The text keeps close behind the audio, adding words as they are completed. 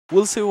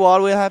We'll see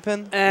what will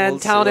happen. And we'll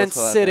Town and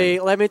City,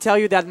 let me tell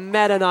you that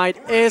Meta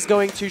Knight is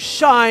going to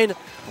shine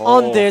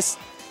on this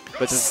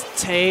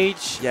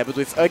stage. Yeah, but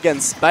with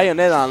against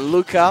Bayonetta and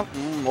Luca,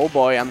 oh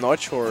boy, I'm not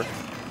sure.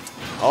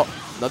 Oh,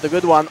 not a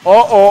good one. And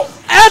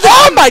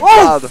oh my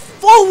god!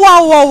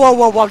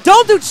 Oh, wow.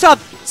 Don't do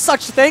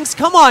such things.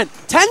 Come on,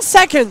 10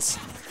 seconds.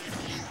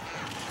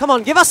 Come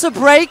on, give us a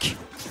break.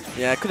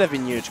 Yeah, could have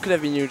been huge. Could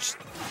have been huge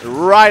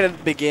right at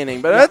the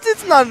beginning. But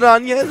it's not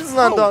done yet. It's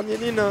not done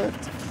yet, you know it.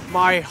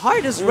 My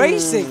heart is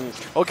racing.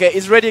 Okay,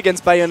 he's ready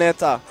against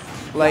Bayonetta.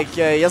 Like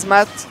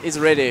Yiazmat is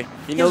ready.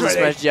 He knows the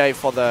Smash GI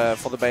for the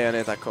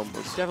Bayonetta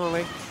combos.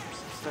 Definitely.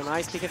 So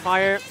nice kick and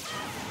fire.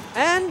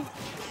 And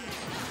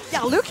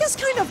yeah, Luke is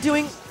kind of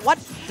doing what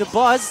the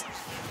Buzz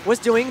was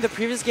doing the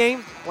previous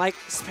game, like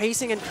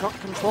spacing and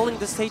controlling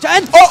the stage.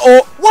 And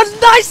what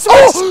nice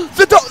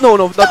switch! No,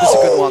 not the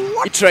second one.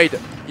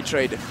 He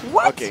traded.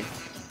 What? Okay.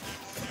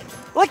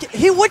 Like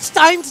he witch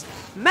timed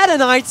Meta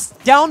Knight's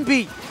down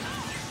B.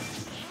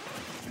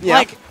 Yeah.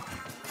 Like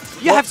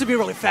you have to be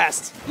really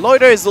fast.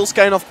 Lloydder is those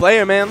kind of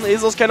player, man.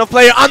 He's those kind of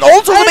player, and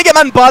also the Mega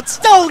Man butt.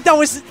 No, that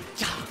was.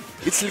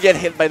 It still get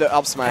hit by the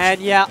up smash.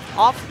 And yeah,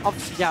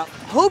 yeah.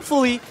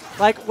 Hopefully,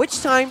 like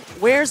witch time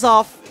wears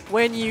off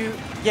when you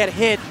get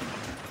hit,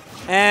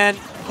 and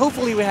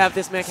hopefully we have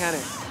this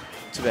mechanic.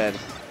 Too bad.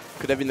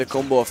 Could have been the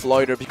combo of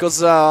Lloydder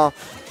because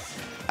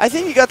I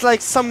think he got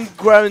like some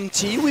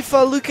guarantee with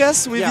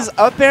Lucas with his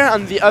up air,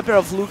 and the up air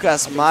of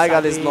Lucas. My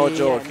god, is no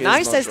joke. Yeah.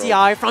 Nice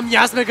SDI from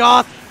Yiazmat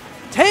Goth,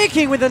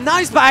 taking with a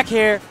nice back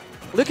air.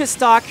 Lucas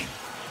stock.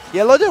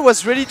 Yeah, Lloydder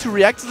was ready to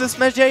react to this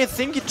match. I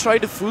think he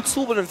tried the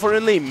footstool, but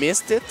unfortunately he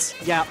missed it.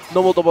 Yeah.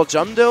 Normal double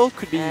jump though,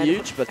 could be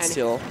huge, but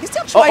still. He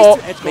still tries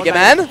to edge Mega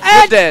Man,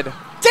 and dead.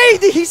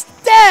 He's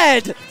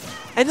dead!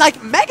 And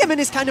like, Mega Man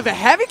is kind of a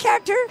heavy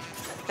character,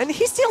 and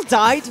he still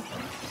died.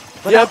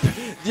 But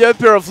the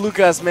up air of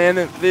Lucas,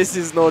 man, this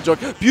is no joke.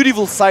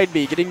 Beautiful side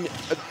B, getting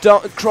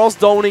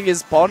cross-downing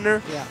his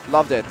partner. Yeah.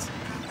 Loved it.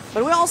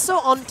 But we're also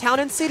on Town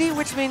and City,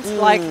 which means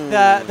like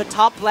the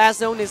top blast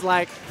zone is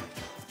like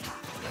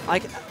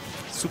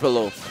super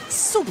low.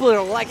 Super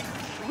low, like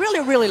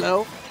really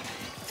low.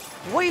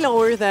 Way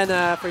lower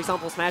than, for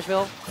example,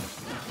 Smashville.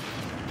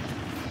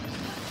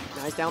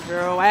 Nice down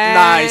throw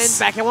and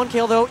back at one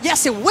kill though.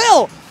 Yes, it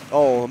will.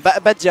 Oh,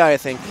 bad GI, I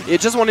think. He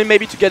just wanted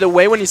maybe to get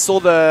away when he saw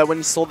the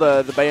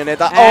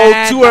Bayonetta.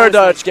 And two air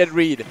dodge, get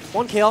read.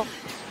 One kill,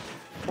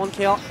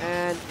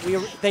 and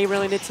they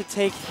really need to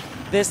take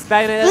this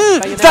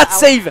Bayonetta. That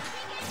save,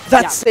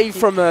 save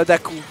from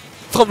Dakou,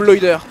 from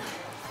Lloydder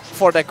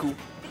for Dakou.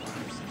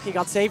 He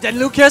got saved, and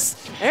Lucas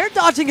air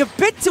dodging a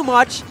bit too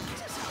much,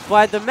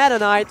 but the Meta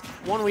Knight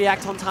won't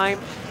react on time.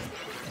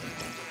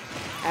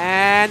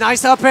 And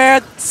nice up air.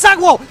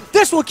 Sagwo!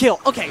 This will kill.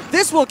 Okay,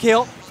 this will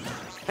kill.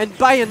 And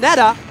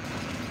Bayonetta,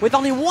 with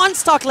only one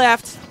stock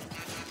left.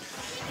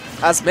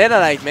 As Meta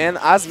Knight, man.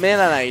 As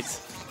Meta Knight.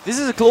 This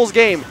is a close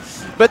game.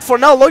 But for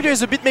now, Lloydder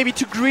is a bit maybe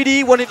too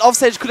greedy. One in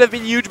offstage could have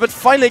been huge, but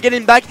finally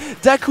getting back.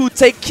 Dakou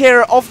take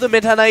care of the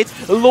Meta Knight,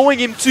 allowing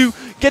him to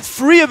get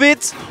free a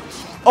bit.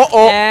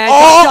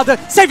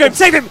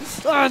 Save him!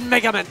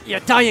 Mega Man, you're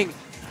dying.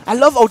 I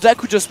love how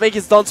Dakou just make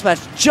his down smash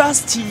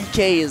just in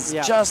case,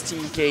 just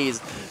in case.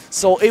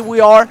 So here we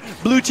are,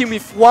 blue team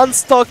with one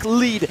stock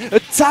lead, a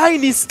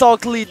tiny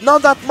stock lead,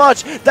 not that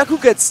much.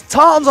 Dakou gets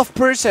tons of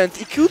percent.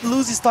 He could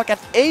lose his stock at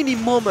any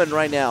moment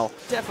right now.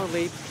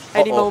 Definitely,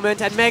 any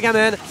moment. And Mega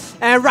Man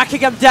and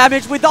racking up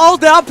damage with all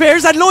the up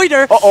airs and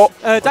Lloydder.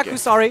 Dakou,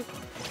 sorry.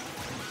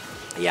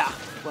 Yeah,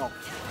 well.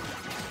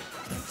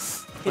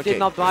 He did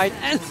not bite.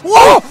 And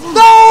whoa!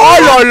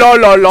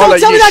 No! Don't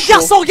tell me that,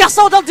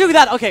 Garçon, don't do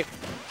that. Okay.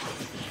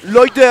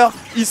 Lloydder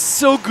is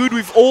so good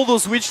with all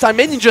those witch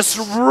time, and he just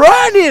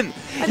running.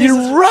 He's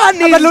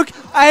running. But look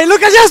at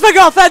Yiazmat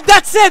Goth, and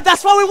that's it.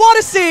 That's what we want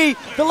to see.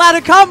 The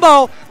ladder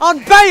combo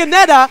on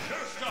Bayonetta.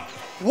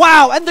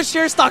 Wow, and the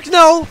sheer stock.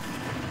 No.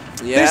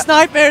 Yeah. This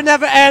nightmare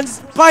never ends.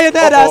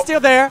 Bayonetta is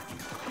still there.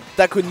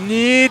 Dakou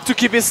need to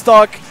keep his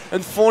stock.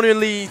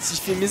 Unfortunately,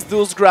 if he missed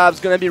those grabs,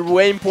 gonna be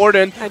way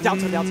important. And down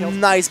tilt.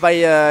 Nice by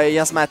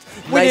Yiazmat.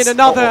 We need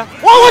another.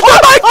 Oh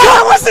my god,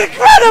 that was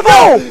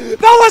incredible!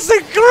 That was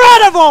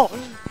incredible!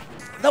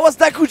 That was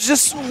Dakou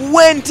just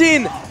went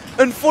in.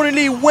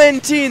 Unfortunately,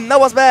 went in. That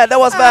was bad.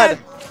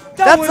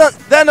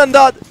 They're not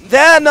done.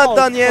 They're not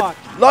done yet.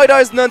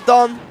 Lloydder is not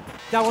done.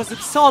 That was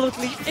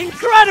absolutely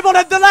incredible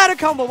at the ladder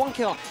combo. One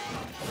kill.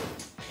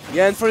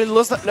 Yeah, and for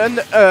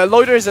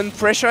Lloydder is in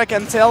pressure, I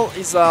can tell.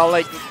 He's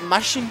like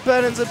mashing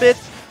buttons a bit.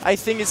 I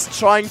think he's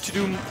trying to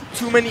do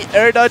too many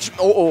air dodge.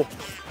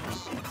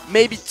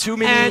 Maybe too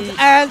many.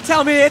 And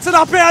tell me it's an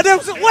up air.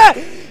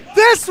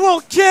 This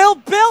will kill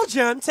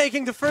Belgium,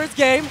 taking the first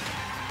game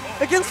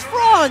against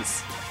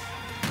France.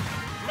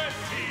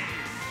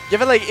 I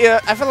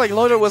felt like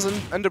Lloydder was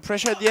under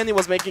pressure at the end. He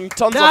was making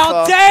tons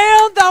of.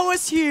 Damn, that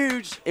was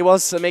huge. He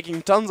was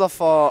making tons of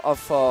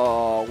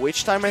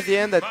witch time at the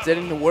end that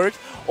didn't work.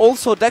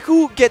 Also,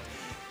 Dakou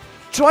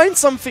trying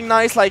something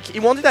nice. Like he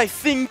wanted, I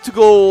think, to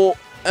go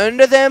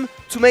under them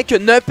to make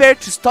an up air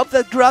to stop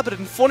that grab, but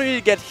unfortunately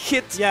you get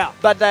hit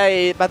by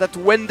that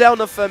went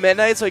down of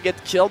Mena, so you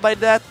get killed by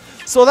that.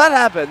 So that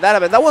happened.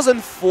 That was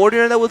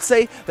unfortunate, I would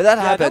say, but that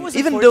happened. That was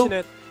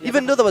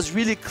even though that was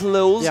really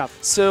close,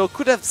 so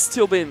could have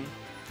still been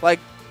like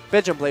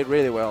Belgium played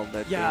really well.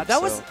 That game,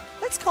 that was.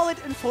 Let's call it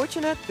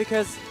unfortunate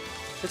because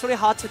it's really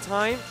hard to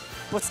time,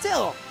 but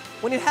still,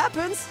 when it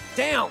happens,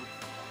 damn,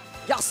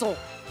 garçon.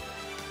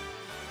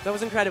 That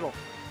was incredible.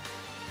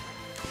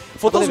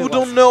 For those who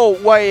don't know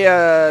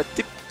why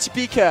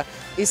Tipika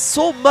is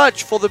so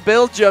much for the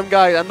Belgium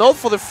guy and not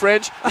for the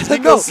French, it's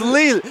because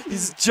Lille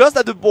is just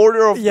at the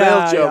border of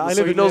Belgium,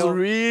 so he knows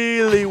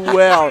really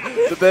well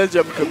the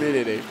Belgium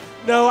community.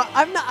 No,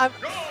 I'm not.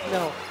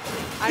 No.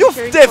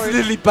 You're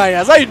definitely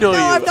biased. I know you.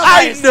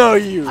 I know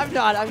you. I'm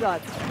not.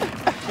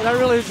 And I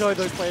really enjoy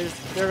those players.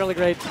 They're really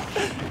great.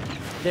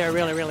 They're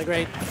really, really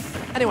great.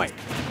 Anyway,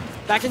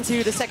 back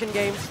into the second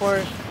game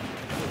for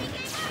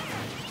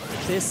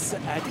this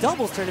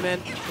doubles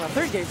tournament. Well,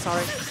 third game,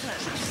 sorry.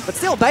 But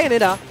still,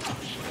 Bayonetta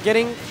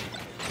getting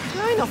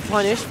kind of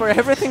punished for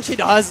everything she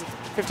does.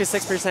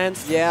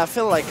 56%. Yeah, I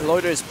feel like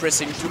Lloydder is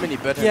pressing too many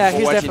buttons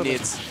for what he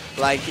needs.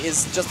 Like,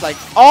 it's just like,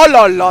 oh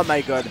la la,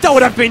 my god. That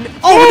would have been,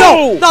 oh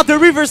no, not the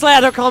reverse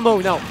ladder combo,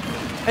 no.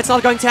 It's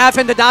not going to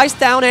happen. The dice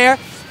down air,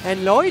 and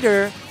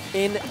Lloydder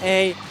in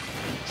a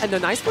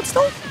nice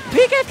footstool.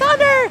 Big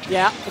thunder.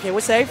 Yeah, okay,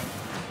 we're safe.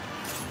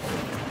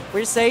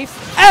 We're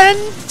safe. And,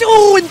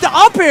 oh, in the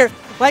up air,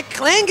 like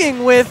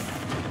clanging with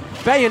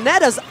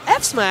Bayonetta's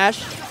F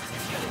smash.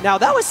 Now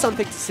that was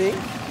something to see.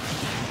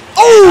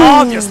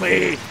 Oh!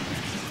 Obviously.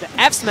 The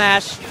F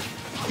smash.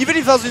 Even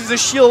if that was in the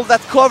shield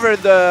that covered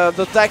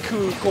the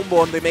Dakou combo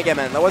on the Mega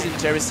Man, that was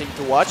interesting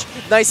to watch.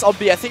 Nice up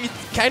B. I think it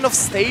kind of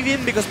stayed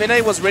in because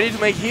Mena was ready to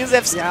make his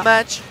F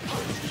smash.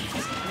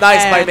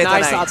 Nice by Meta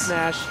nice up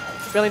smash.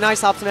 Really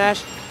nice up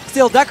smash.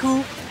 Still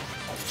Dakou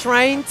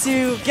trying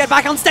to get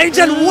back on stage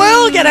and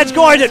will get edge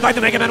guarded by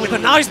the Mega Man with a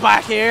nice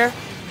back here.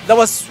 That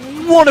was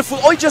wonderful.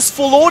 Oh, he just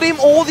followed him,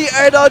 all the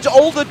air dodge,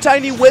 all the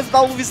tiny wave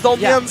down with his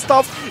down and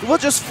stuff. It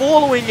was just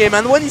following him,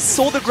 and when he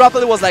saw the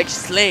grapple, it was like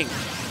sling.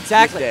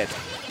 Exactly.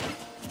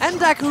 And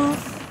Dakou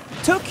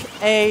took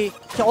a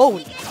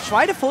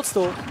tried a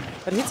footstool,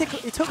 but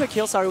he took a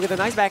kill, sorry, with a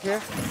nice back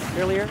here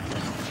earlier.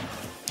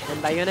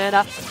 And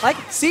Bayonetta, like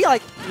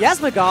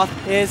Yiazmat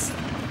Goth is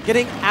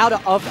getting out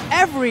of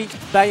every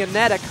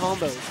Bayonetta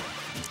combo.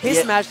 His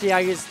smash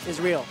DI is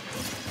real.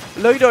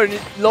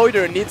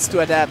 Lloydder needs to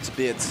adapt a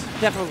bit.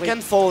 Definitely. He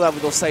can't follow that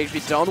with those side B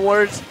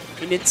downwards.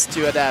 He needs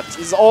to adapt.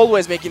 He's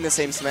always making the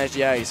same smash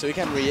DI, so he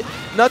can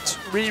not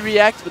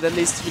react, but at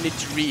least he needs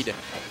to read.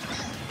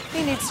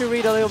 He needs to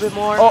read a little bit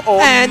more.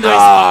 And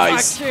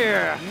nice! Back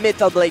here.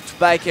 Metal Blade to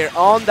back here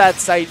on that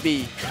side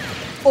B.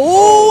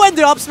 Oh, and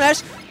the up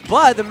smash,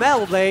 but the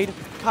Metal Blade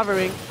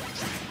covering,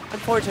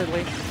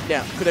 unfortunately.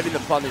 Yeah, could have been the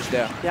punish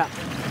there. Yeah.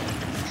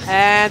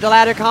 And the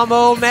ladder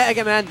combo,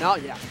 Mega Man,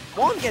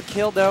 won't get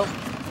killed though,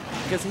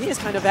 because he is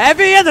kind of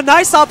heavy, and a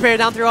nice up air,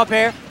 down through up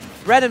air.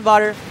 Bread and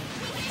butter.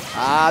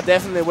 Ah,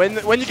 definitely.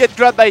 When you get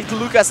grabbed by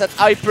Lucas at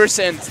high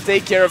percent,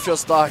 take care of your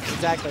stock.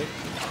 Exactly.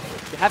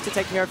 You have to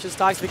take care of your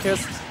stocks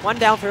because one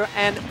down throw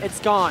and it's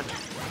gone.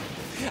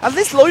 At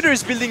least Lloydder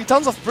is building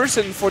tons of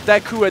person for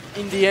Dakou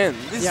in the end.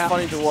 This is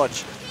funny to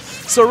watch.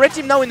 So red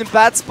team now in a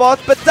bad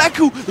spot, but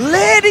Dakou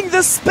letting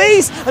the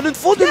space, and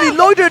unfortunately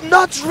Lloydder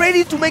not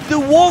ready to make the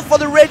wall for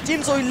the red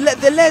team, so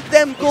they let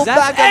them go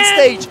back on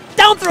stage.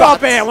 Down throw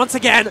up air once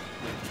again.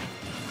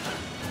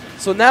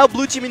 So now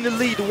blue team in the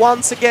lead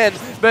once again,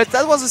 but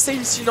that was the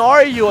same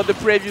scenario on the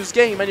previous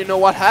game, and you know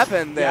what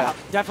happened there. Yeah,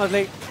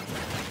 definitely.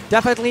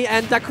 Definitely,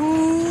 and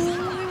Dakou,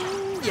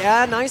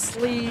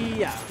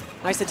 nicely,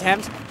 nice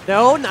attempt.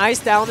 No, nice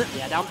down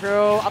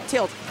throw, up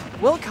tilt.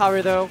 Will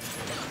cover though,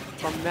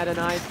 from Meta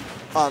Knight.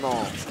 Oh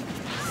no.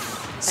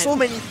 So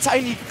many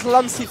tiny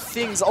clumsy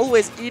things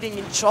always eating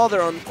each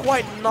other on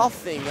quite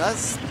nothing.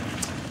 That's...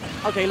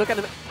 Okay, look at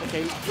him.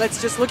 Okay,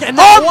 let's just look at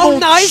that. Oh,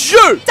 nice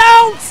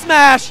down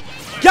smash!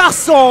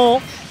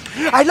 Garçon!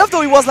 I love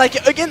how he was like,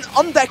 again,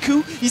 on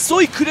Dakou. He saw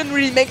he couldn't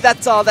really make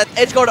that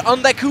edge guard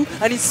on Dakou,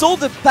 and he saw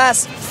the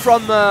pass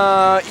from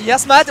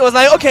Yiazmat. It was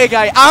like, okay,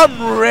 guy,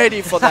 I'm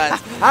ready for that.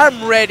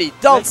 I'm ready.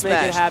 Don't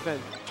smash. Let's make it happen.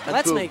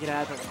 Let's make it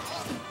happen.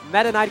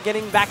 Meta Knight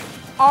getting back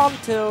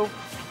onto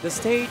the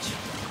stage.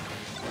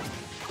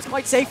 It's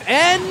quite safe.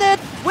 And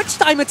witch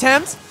time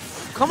attempt.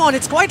 Come on,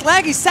 it's quite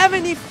laggy.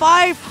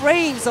 75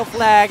 frames of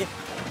lag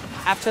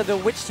after the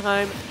witch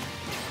time.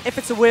 If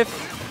it's a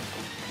whiff.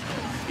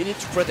 You need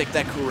to protect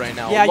Dakou right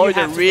now. Yeah,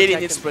 Lloydder really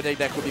needs to protect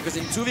Dakou because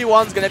in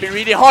 2v1 it's gonna be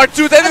really hard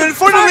to. Then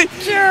unfortunately,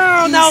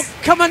 now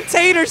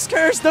commentators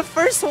curse the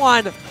first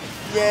one.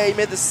 Yeah, he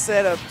made the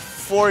setup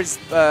for his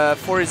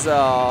opponent.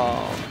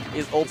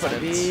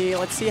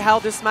 Let's see how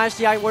this smash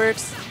DI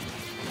works.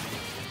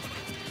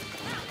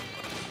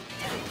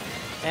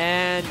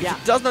 And if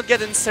he does not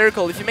get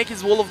encircled, if you make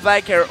his wall of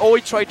back air, or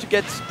he tried to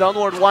get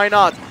downward, why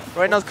not?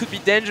 Right now it could be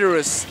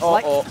dangerous.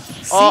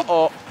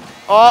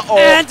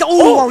 And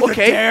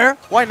okay.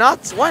 Why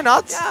not? Why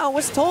not? Yeah, I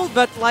was told,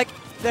 but like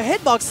the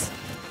hitbox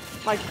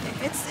like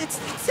it's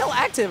still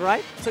active,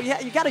 right? So yeah,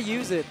 you gotta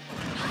use it.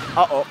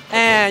 Uh-oh.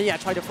 And yeah,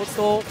 try the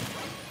footstool.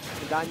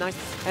 Nice.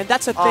 And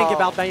that's the thing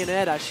about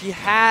Bayonetta. She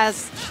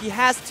has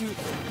to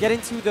get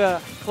into the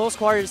close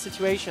quarters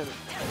situation,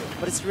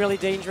 but it's really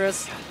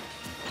dangerous.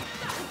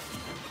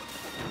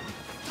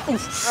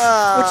 Oof.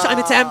 Good shine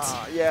attempt.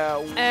 Yeah.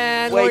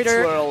 And way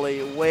Lloydder. too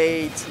early.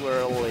 Way too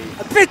early.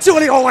 A bit too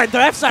early. Oh, and the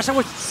F slash.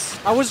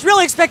 I was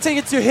really expecting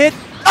it to hit.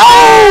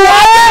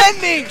 Oh!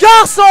 Ending.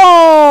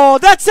 Garçon!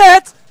 That's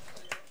it.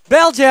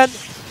 Belgian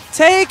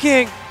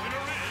taking.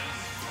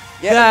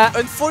 Yeah.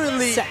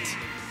 Unfortunately. Set.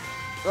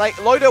 Like,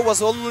 Lloydder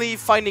was only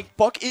finding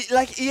Puck.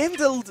 He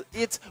handled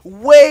it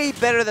way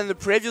better than the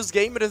previous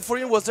game, but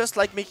unfortunately was just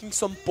like making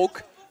some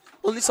poke.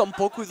 Only some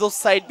poke with those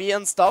side B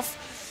and stuff.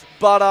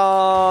 But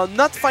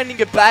not finding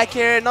a back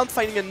air, not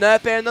finding an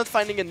up air, not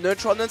finding a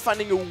neutral, not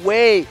finding a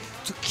way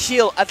to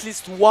kill at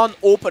least one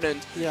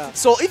opponent. Yeah.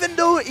 So even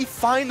though he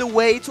find a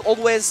way to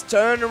always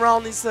turn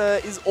around his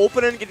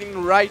opponent,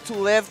 getting right to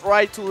left,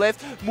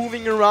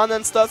 moving around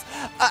and stuff,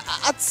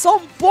 at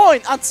some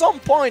point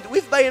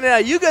with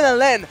Bayonetta, you're gonna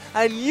land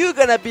and you're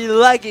gonna be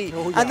lucky.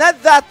 Oh, yeah. And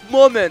at that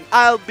moment,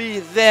 I'll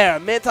be there.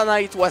 Meta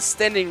Knight was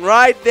standing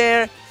right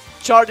there,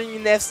 charging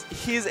in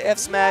his F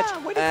smash,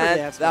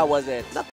 and that was it.